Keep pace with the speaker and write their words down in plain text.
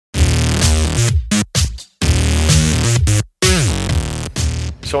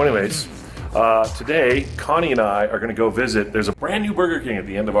So anyways, today Connie and I are going to go visit. There's a brand new Burger King at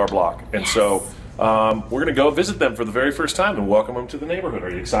the end of our block, and so we're going to go visit them for the very first time and welcome them to the neighborhood. Are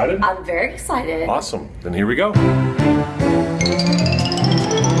you excited? I'm very excited. Awesome. Then here we go.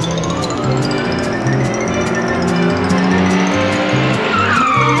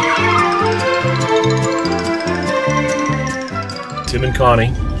 Tim and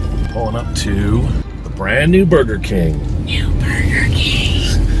Connie pulling up to the brand new Burger King. New Burger King.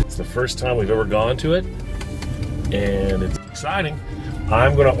 It's the first time we've ever gone to it, and it's exciting.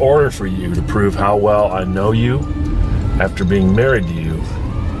 I'm going to order for you to prove how well I know you after being married to you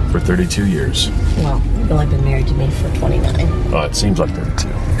for 32 years. Well, you've only been married to me for 29. Oh, it seems like 32.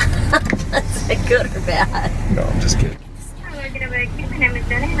 Is that good or bad? No, I'm just kidding.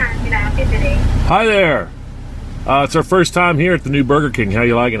 Hi there. It's our first time here at the new Burger King. How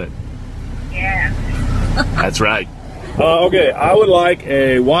you liking it? Yeah. That's right. Okay, I would like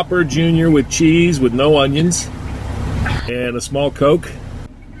a Whopper Jr. with cheese with no onions and a small Coke. Would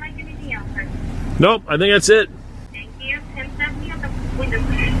you like anything else, sir? Nope, I think that's it. Thank you. And serve me on the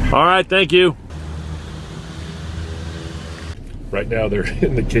window. All right, thank you. Right now they're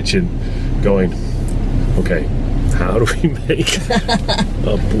in the kitchen going, okay, how do we make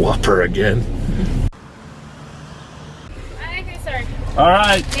a Whopper again? Okay, sir. All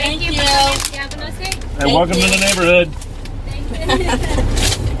right. Thank you. Have a nice day. And welcome to the neighborhood.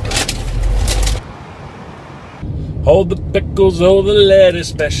 Hold the pickles, hold the lettuce,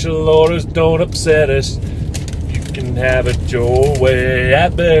 special orders don't upset us. You can have it your way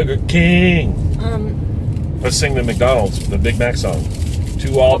at Burger King. Let's sing the McDonald's, the Big Mac song.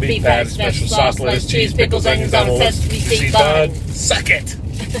 Two all beef patties, special sauce, lettuce, cheese, pickles, onions on a sesame seed bun. Suck it!